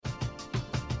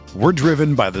We're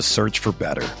driven by the search for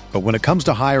better. But when it comes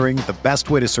to hiring, the best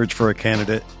way to search for a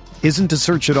candidate isn't to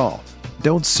search at all.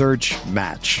 Don't search,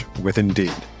 match with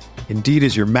Indeed. Indeed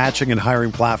is your matching and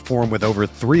hiring platform with over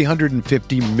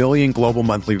 350 million global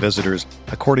monthly visitors,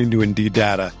 according to Indeed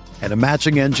data, and a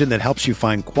matching engine that helps you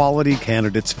find quality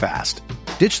candidates fast.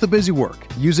 Ditch the busy work.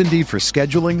 Use Indeed for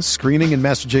scheduling, screening, and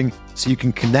messaging so you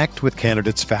can connect with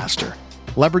candidates faster.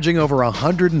 Leveraging over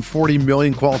 140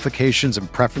 million qualifications and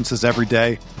preferences every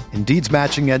day, Indeed's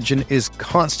matching engine is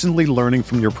constantly learning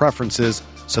from your preferences,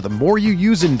 so the more you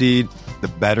use Indeed, the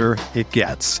better it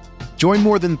gets. Join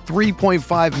more than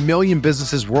 3.5 million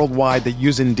businesses worldwide that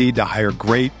use Indeed to hire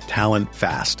great talent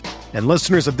fast. And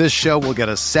listeners of this show will get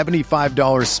a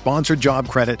 $75 sponsored job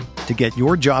credit to get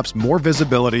your jobs more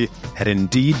visibility at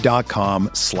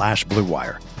Indeed.com/Blue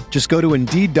Wire. Just go to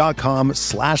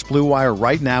Indeed.com/Blue Wire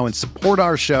right now and support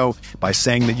our show by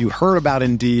saying that you heard about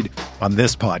Indeed on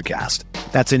this podcast.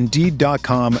 That's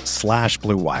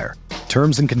Indeed.com/Blue Wire.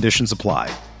 Terms and conditions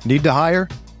apply. Need to hire?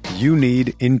 You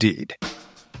need Indeed. Do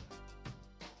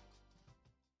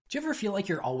you ever feel like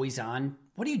you're always on?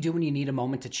 What do you do when you need a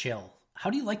moment to chill? How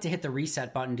do you like to hit the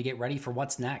reset button to get ready for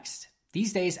what's next?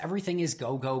 These days, everything is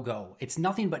go, go, go. It's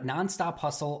nothing but nonstop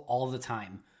hustle all the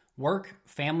time. Work,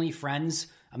 family, friends,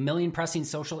 a million pressing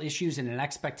social issues, and an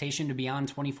expectation to be on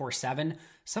 24/7.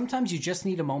 Sometimes you just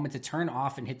need a moment to turn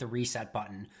off and hit the reset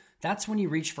button. That's when you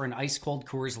reach for an ice-cold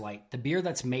Coors Light, the beer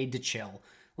that's made to chill.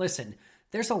 Listen,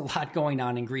 there's a lot going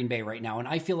on in Green Bay right now, and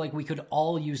I feel like we could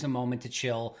all use a moment to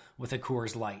chill with a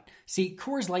Coors Light. See,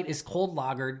 Coors Light is cold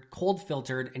lagered, cold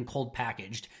filtered, and cold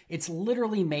packaged. It's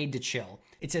literally made to chill.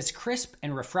 It's as crisp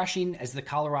and refreshing as the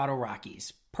Colorado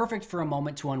Rockies. Perfect for a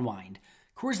moment to unwind.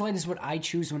 Coors Light is what I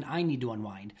choose when I need to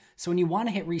unwind. So when you want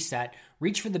to hit reset,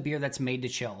 reach for the beer that's made to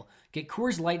chill. Get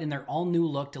Coors Light in their all-new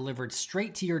look delivered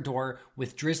straight to your door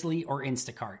with Drizzly or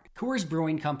Instacart. Coors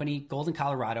Brewing Company, Golden,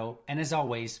 Colorado, and as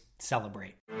always,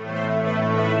 celebrate.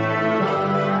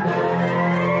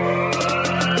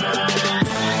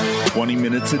 20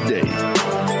 minutes a day,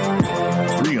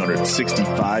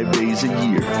 365 days a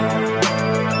year.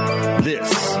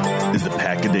 This is the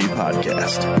Pack-A-Day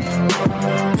Podcast.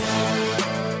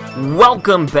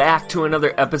 Welcome back to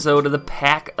another episode of the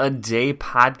Pack-A-Day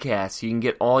Podcast. You can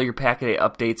get all your Pack-A-Day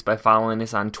updates by following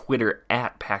us on Twitter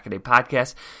at Pack-A-Day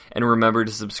Podcast. And remember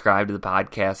to subscribe to the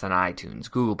podcast on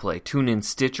iTunes, Google Play, TuneIn,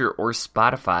 Stitcher, or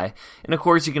Spotify. And of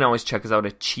course, you can always check us out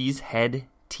at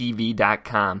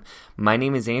cheeseheadtv.com. My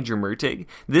name is Andrew Mertig.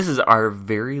 This is our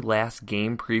very last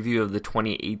game preview of the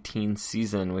 2018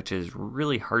 season, which is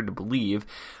really hard to believe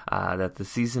that the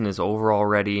season is over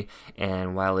already.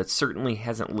 And while it certainly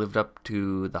hasn't lived up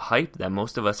to the hype that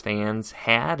most of us fans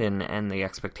had and the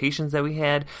expectations that we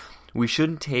had, we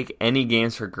shouldn't take any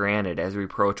games for granted as we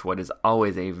approach what is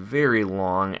always a very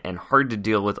long and hard to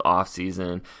deal with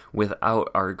offseason without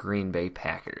our Green Bay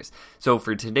Packers. So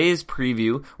for today's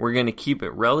preview, we're going to keep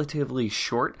it relatively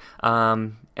short,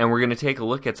 and we're going to take a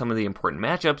look at some of the important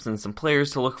matchups and some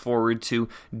players to look forward to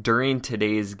during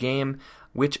today's game,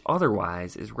 which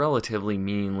otherwise is relatively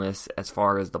meaningless as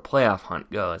far as the playoff hunt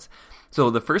goes. So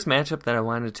the first matchup that I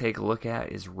wanted to take a look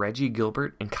at is Reggie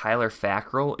Gilbert and Kyler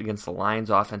Fackrell against the Lions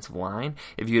offensive line.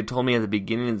 If you had told me at the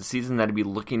beginning of the season that I'd be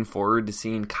looking forward to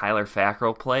seeing Kyler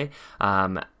Fackrell play,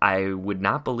 I would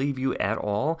not believe you at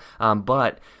all,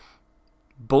 but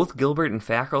both Gilbert and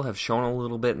Fackrell have shown a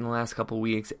little bit in the last couple of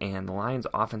weeks, and the Lions'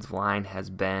 offensive line has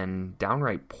been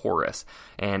downright porous.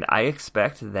 And I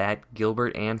expect that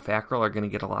Gilbert and Fackrell are going to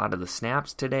get a lot of the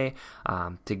snaps today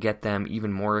to get them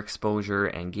even more exposure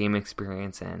and game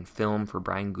experience and film for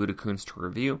Brian Gutekunst to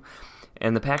review.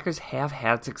 And the Packers have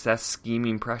had success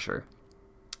scheming pressure.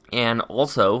 And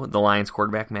also, the Lions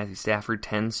quarterback, Matthew Stafford,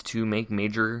 tends to make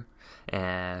major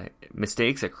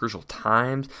mistakes at crucial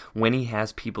times when he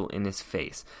has people in his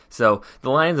face. So the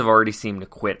Lions have already seemed to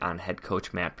quit on head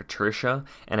coach Matt Patricia,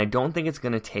 and I don't think it's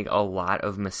going to take a lot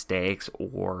of mistakes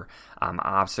or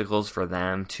obstacles for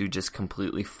them to just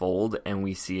completely fold, and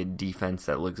we see a defense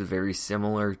that looks very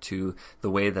similar to the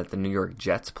way that the New York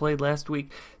Jets played last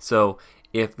week. So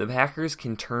if the Packers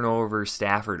can turn over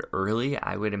Stafford early,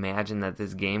 I would imagine that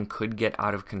this game could get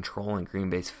out of control in Green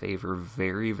Bay's favor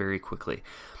very, very quickly.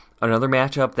 Another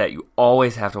matchup that you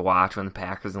always have to watch when the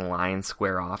Packers and Lions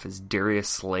square off is Darius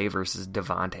Slay versus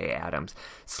Davante Adams.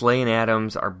 Slay and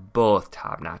Adams are both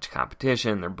top-notch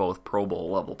competition. They're both Pro Bowl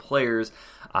level players.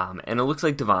 And it looks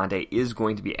like Davante is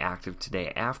going to be active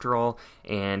today after all,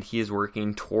 and he is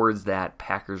working towards that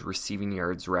Packers receiving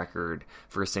yards record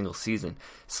for a single season.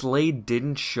 Slay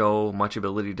didn't show much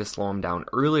ability to slow him down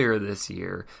earlier this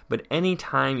year, but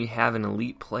anytime you have an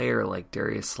elite player like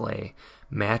Darius Slay,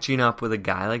 matching up with a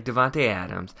guy like Davante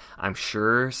Adams, I'm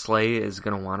sure Slay is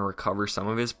going to want to recover some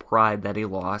of his pride that he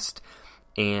lost,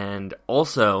 and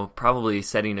also probably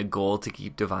setting a goal to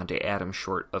keep Davante Adams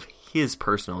short of his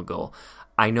personal goal.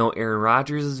 I know Aaron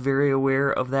Rodgers is very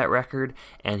aware of that record,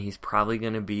 and he's probably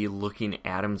going to be looking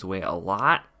Adams' way a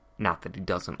lot. Not that he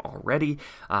doesn't already,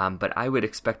 but I would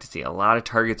expect to see a lot of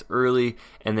targets early,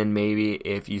 and then maybe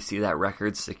if you see that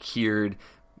record secured,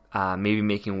 maybe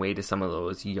making way to some of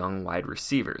those young wide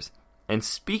receivers. And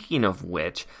speaking of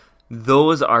which,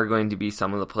 those are going to be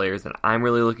some of the players that I'm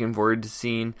really looking forward to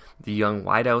seeing, the young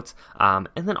wideouts, and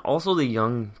then also the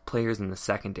young players in the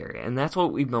secondary. And that's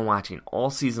what we've been watching all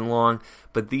season long.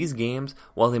 But these games,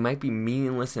 while they might be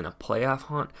meaningless in a playoff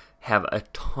hunt, have a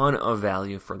ton of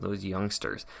value for those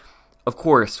youngsters. Of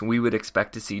course, we would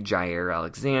expect to see Jair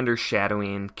Alexander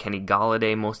shadowing Kenny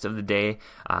Golladay most of the day,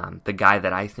 the guy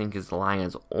that I think is the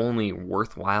Lions' only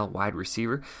worthwhile wide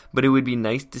receiver, but it would be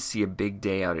nice to see a big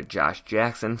day out of Josh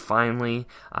Jackson finally,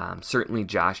 certainly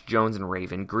Josh Jones and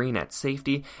Raven Green at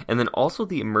safety, and then also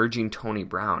the emerging Tony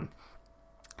Brown.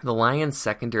 The Lions'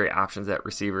 secondary options at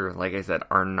receiver, like I said,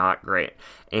 are not great,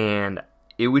 and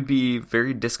it would be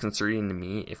very disconcerting to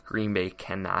me if Green Bay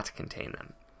cannot contain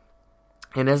them.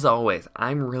 And as always,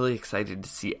 I'm really excited to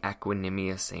see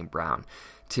Equanimeous St. Brown.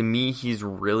 To me, he's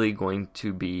really going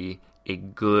to be a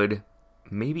good,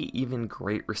 maybe even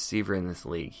great receiver in this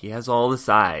league. He has all the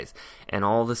size and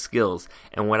all the skills.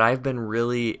 And what I've been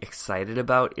really excited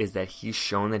about is that he's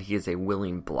shown that he is a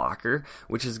willing blocker,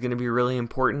 which is going to be really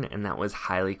important, and that was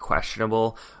highly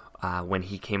questionable when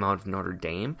he came out of Notre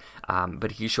Dame,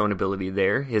 but he's shown ability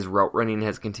there. His route running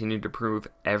has continued to prove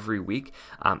every week,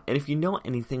 and if you know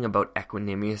anything about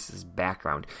Equanimeous'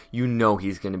 background, you know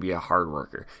he's going to be a hard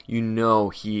worker. You know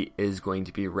he is going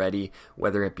to be ready,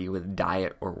 whether it be with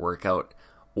diet or workout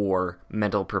or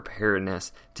mental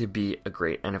preparedness, to be a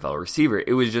great NFL receiver.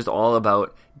 It was just all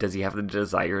about, does he have the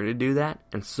desire to do that?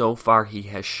 And so far he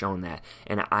has shown that,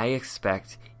 and I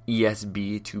expect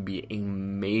ESB to be a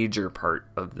major part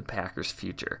of the Packers'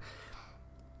 future.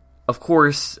 Of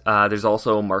course, there's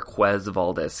also Marquez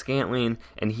Valdes-Scantling,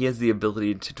 and he has the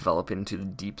ability to develop into the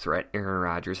deep threat Aaron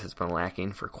Rodgers has been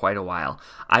lacking for quite a while.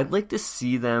 I'd like to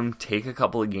see them take a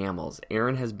couple of gambles.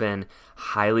 Aaron has been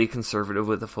highly conservative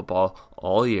with the football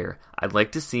all year. I'd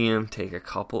like to see him take a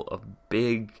couple of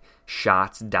big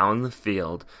shots down the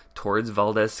field towards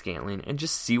Valdes-Scantling and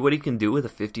just see what he can do with a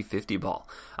 50-50 ball.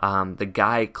 The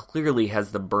guy clearly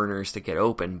has the burners to get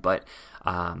open, but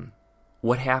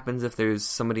what happens if there's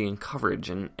somebody in coverage?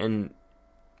 And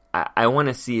I want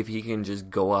to see if he can just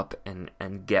go up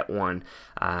and get one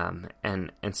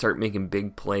and start making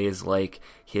big plays like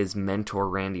his mentor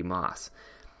Randy Moss.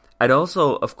 I'd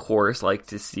also, of course, like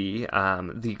to see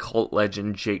the cult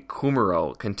legend Jake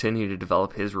Kumerow continue to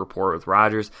develop his rapport with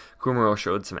Rodgers. Kumerow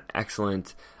showed some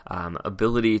excellent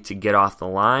ability to get off the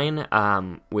line,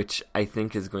 which I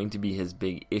think is going to be his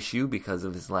big issue because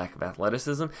of his lack of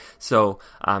athleticism. So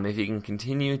if he can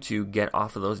continue to get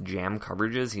off of those jam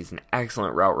coverages, he's an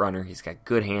excellent route runner. He's got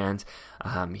good hands.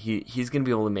 He's going to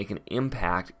be able to make an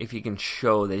impact if he can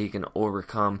show that he can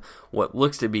overcome what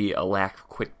looks to be a lack of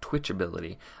quick twitch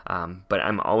ability. But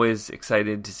I'm always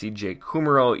excited to see Jake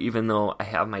Kumerow, even though I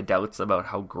have my doubts about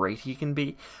how great he can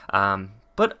be.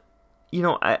 But, you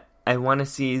know, I want to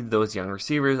see those young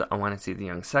receivers. I want to see the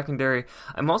young secondary.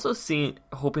 I'm also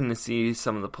hoping to see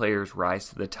some of the players rise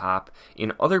to the top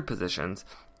in other positions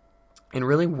and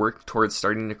really work towards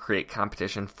starting to create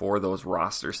competition for those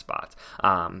roster spots.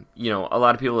 You know, a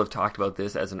lot of people have talked about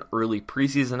this as an early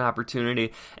preseason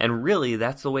opportunity, and really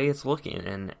that's the way it's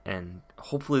looking. And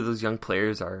hopefully those young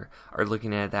players are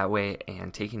looking at it that way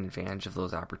and taking advantage of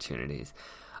those opportunities.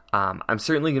 I'm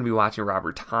certainly going to be watching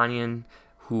Robert Tonyan,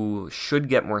 who should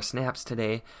get more snaps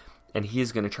today, and he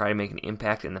is going to try to make an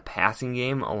impact in the passing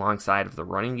game alongside of the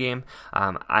running game.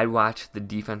 I'd watch the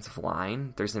defensive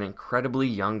line. There's an incredibly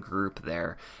young group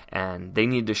there, and they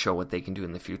need to show what they can do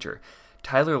in the future.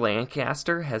 Tyler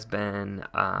Lancaster has been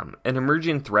an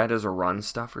emerging threat as a run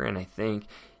stuffer, and I think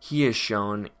he has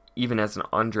shown, even as an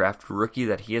undrafted rookie,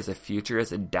 that he has a future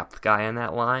as a depth guy on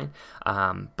that line.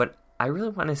 But I really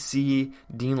want to see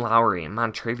Dean Lowry and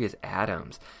Montravius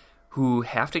Adams, who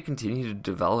have to continue to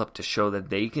develop to show that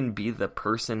they can be the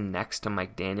person next to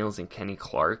Mike Daniels and Kenny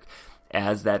Clark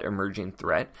as that emerging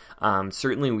threat.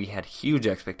 Certainly we had huge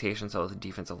expectations of the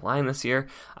defensive line this year.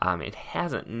 It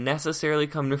hasn't necessarily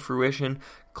come to fruition.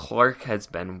 Clark has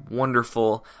been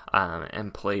wonderful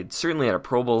and played certainly at a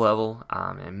Pro Bowl level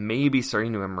and maybe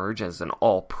starting to emerge as an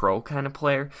all-pro kind of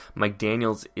player. Mike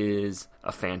Daniels is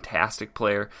a fantastic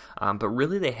player, but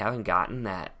really they haven't gotten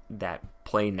that that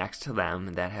play next to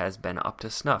them that has been up to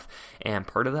snuff. And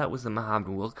part of that was the Muhammad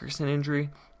Wilkerson injury.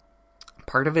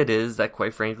 Part of it is that,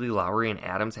 quite frankly, Lowry and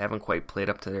Adams haven't quite played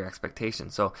up to their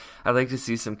expectations. So I'd like to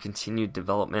see some continued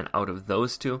development out of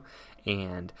those two.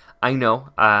 And I know,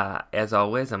 as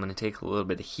always, I'm going to take a little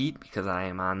bit of heat because I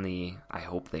am on the I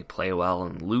hope they play well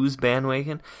and lose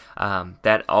bandwagon.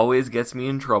 That always gets me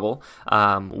in trouble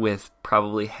with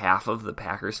probably half of the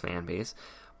Packers fan base.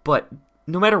 But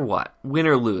no matter what, win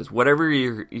or lose, whatever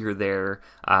you're there,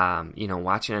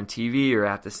 watching on TV or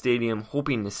at the stadium,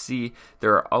 hoping to see,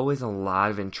 there are always a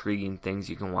lot of intriguing things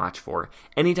you can watch for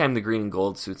anytime the green and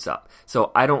gold suits up.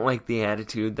 So I don't like the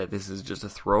attitude that this is just a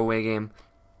throwaway game.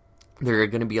 There are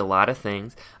going to be a lot of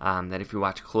things that if you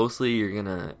watch closely, you're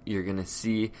gonna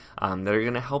see that are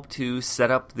going to help to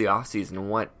set up the offseason and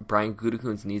what Brian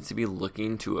Gutekunst needs to be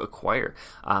looking to acquire.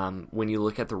 When you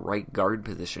look at the right guard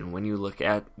position, when you look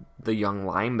at the young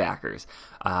linebackers,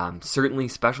 certainly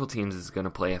special teams is going to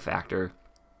play a factor,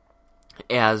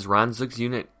 as Ron Zook's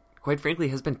unit, quite frankly,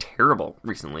 has been terrible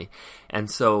recently. And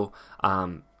so,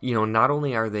 not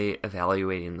only are they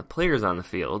evaluating the players on the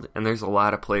field, and there's a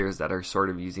lot of players that are sort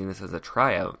of using this as a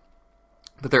tryout,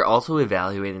 but they're also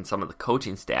evaluating some of the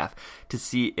coaching staff to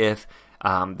see if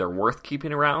they're worth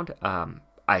keeping around.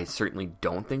 I certainly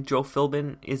don't think Joe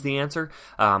Philbin is the answer,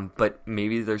 but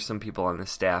maybe there's some people on the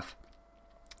staff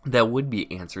that would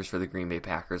be answers for the Green Bay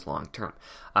Packers long term.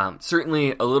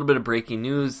 Certainly a little bit of breaking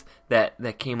news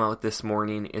that came out this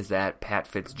morning is that Pat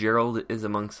Fitzgerald is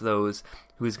amongst those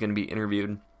who is going to be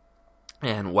interviewed.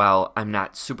 And while I'm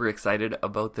not super excited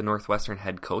about the Northwestern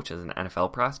head coach as an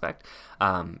NFL prospect,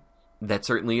 that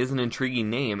certainly is an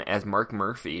intriguing name, as Mark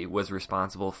Murphy was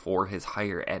responsible for his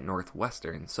hire at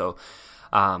Northwestern. So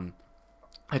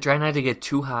I try not to get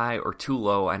too high or too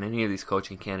low on any of these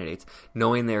coaching candidates,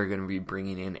 knowing they're going to be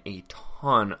bringing in a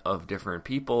ton of different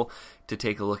people to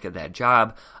take a look at that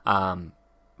job.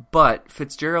 But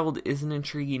Fitzgerald is an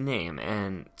intriguing name,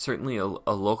 and certainly a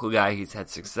local guy. He's had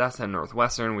success at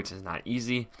Northwestern, which is not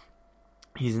easy.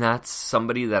 He's not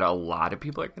somebody that a lot of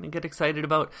people are going to get excited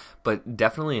about, but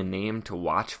definitely a name to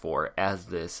watch for as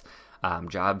this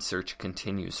job search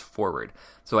continues forward.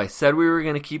 So I said we were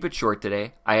going to keep it short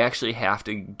today. I actually have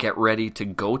to get ready to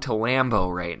go to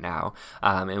Lambeau right now,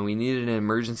 and we needed an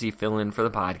emergency fill-in for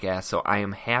the podcast, so I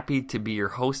am happy to be your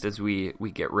host as we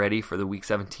get ready for the Week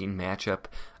 17 matchup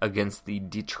against the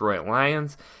Detroit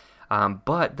Lions,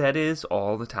 but that is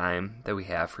all the time that we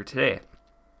have for today.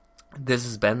 This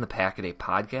has been the Pack-A-Day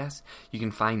Podcast. You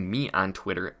can find me on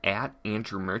Twitter at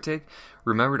Andrew Mertig.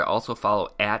 Remember to also follow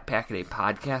at Pack-A-Day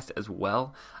Podcast as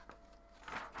well.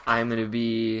 I'm going to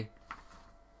be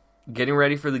getting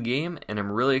ready for the game, and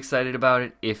I'm really excited about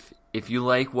it. If you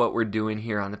like what we're doing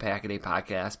here on the Pack-A-Day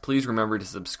Podcast, please remember to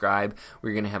subscribe.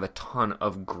 We're going to have a ton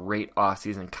of great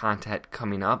off-season content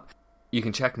coming up. You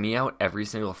can check me out every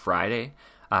single Friday.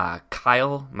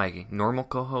 Kyle, my normal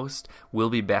co-host, will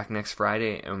be back next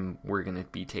Friday, and we're going to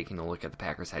be taking a look at the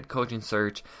Packers head coaching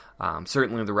search,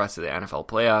 certainly the rest of the NFL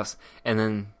playoffs, and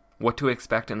then what to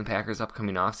expect in the Packers'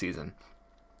 upcoming offseason.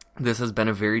 This has been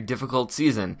a very difficult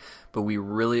season, but we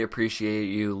really appreciate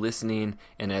you listening,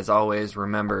 and as always,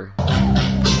 remember...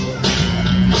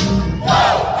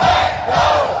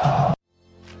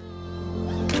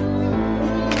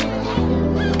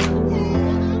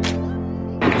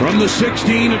 From the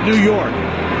 16 of New York,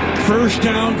 first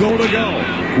down, goal to go.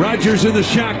 Rodgers in the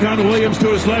shotgun, Williams to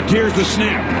his left, here's the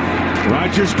snap.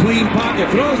 Rodgers clean pocket,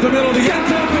 throws the middle of the end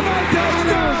zone,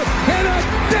 touchdown, and a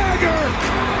dagger!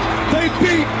 They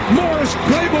beat Morris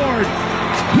Claiborne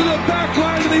to the back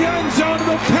line of the end zone, and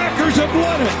the Packers have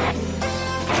won it.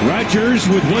 Rodgers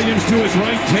with Williams to his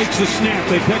right takes the snap.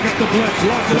 They pick up the blitz,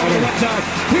 lost it on the left side.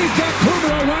 He's got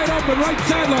Kumerow right open, right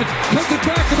sideline. Cuts it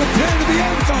back to the 10 to the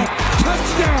end zone.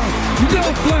 Touchdown, no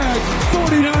flag,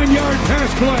 49-yard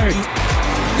pass play.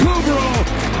 Kumerow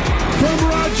from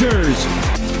Rodgers.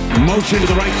 Motion to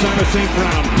the right side of St.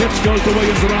 Brown. Pitch goes to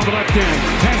Williams around the left end.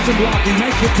 Has some blocking,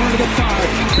 makes the turn to the 5.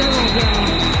 Barrel down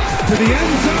to the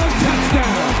end zone,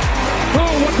 touchdown.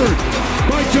 Oh, Woodward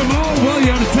by Jamal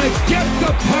Williams to get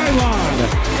the pylon.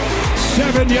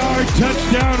 7-yard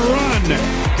touchdown run.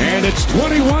 And it's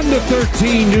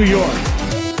 21-13 New York.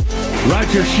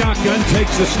 Rodgers shotgun,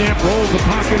 takes the snap, rolls the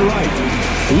pocket right.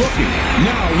 Looking,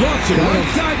 now lost it. Right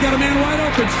side, got a man wide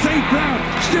open. St. Brown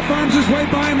stiff arms his way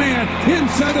by a man.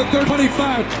 Inside the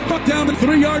 25. Buck down the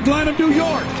 3-yard line of New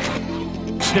York.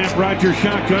 Snap, Rodgers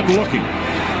shotgun, looking.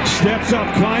 Steps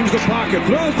up, climbs the pocket,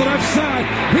 throws the left side.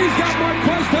 He's got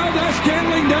Marquez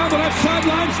Valdes-Scantling down the left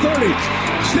sideline, 30.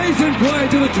 Stays in play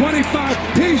to the 25.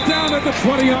 He's down at the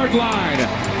 20-yard line.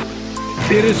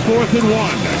 It is 4th and 1.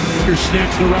 Here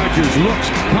snaps to Rodgers, looks,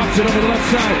 pops it over the left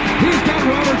side. He's got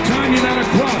Robert Tonyan out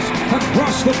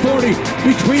across the 40,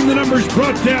 between the numbers,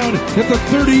 brought down at the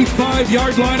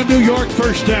 35-yard line of New York,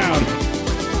 first down.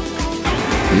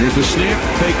 Here's the snap,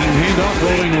 faking handoff,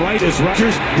 rolling right as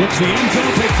Rodgers looks the end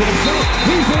zone, takes it himself.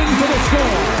 He's in for the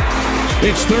score.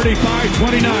 It's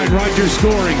 35-29, Rodgers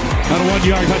scoring on a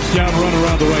 1-yard touchdown run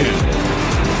around the right end.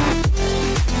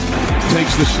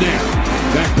 Takes the snap,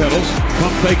 backpedals,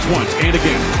 pump fakes once and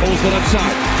again, pulls the left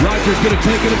side. Rodgers going to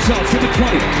take it himself to the 20,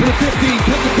 to the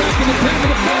 15, cuts it back in the 10, to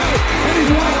the 5, and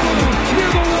he's right on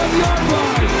near the 1-yard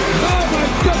line. Oh my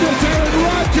goodness, Aaron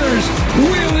Rodgers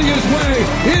wheeling his way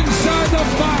inside the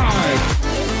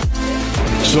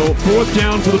 5. So 4th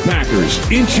down for the Packers,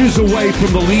 inches away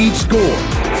from the lead score.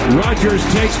 Rodgers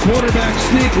takes quarterback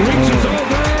sneak, reaches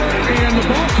over, and the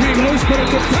ball came loose, but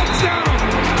it's a touchdown.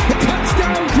 The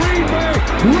touchdown, Green Bay.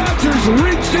 Rodgers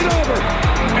reached it over,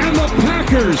 and the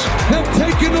Packers have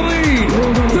taken the lead,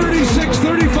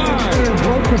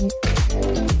 36-35.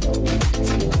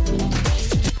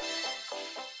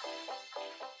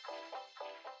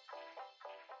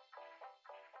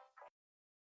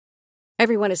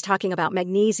 Everyone is talking about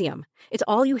magnesium. It's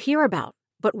all you hear about.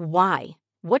 But why?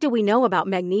 What do we know about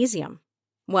magnesium?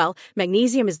 Well,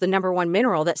 magnesium is the #1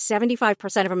 mineral that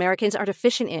 75% of Americans are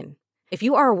deficient in. If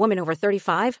you are a woman over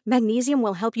 35, magnesium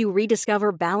will help you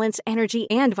rediscover balance, energy,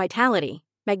 and vitality.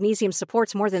 Magnesium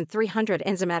supports more than 300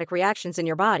 enzymatic reactions in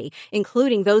your body,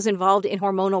 including those involved in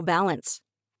hormonal balance.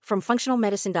 From functional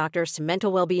medicine doctors to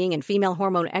mental well-being and female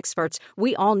hormone experts,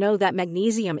 we all know that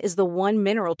magnesium is the one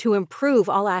mineral to improve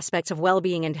all aspects of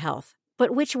well-being and health.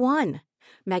 But which one?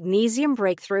 Magnesium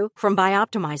Breakthrough from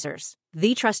Bioptimizers,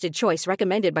 the trusted choice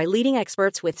recommended by leading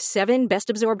experts with 7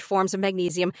 best-absorbed forms of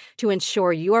magnesium to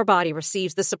ensure your body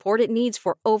receives the support it needs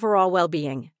for overall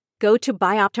well-being. Go to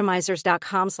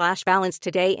bioptimizers.com/balance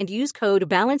today and use code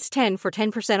BALANCE10 for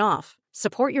 10% off.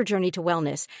 Support your journey to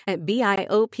wellness at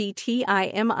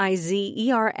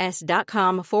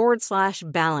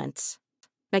bioptimizers.com/balance.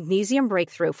 Magnesium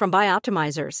Breakthrough from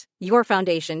Bioptimizers, your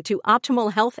foundation to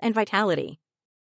optimal health and vitality.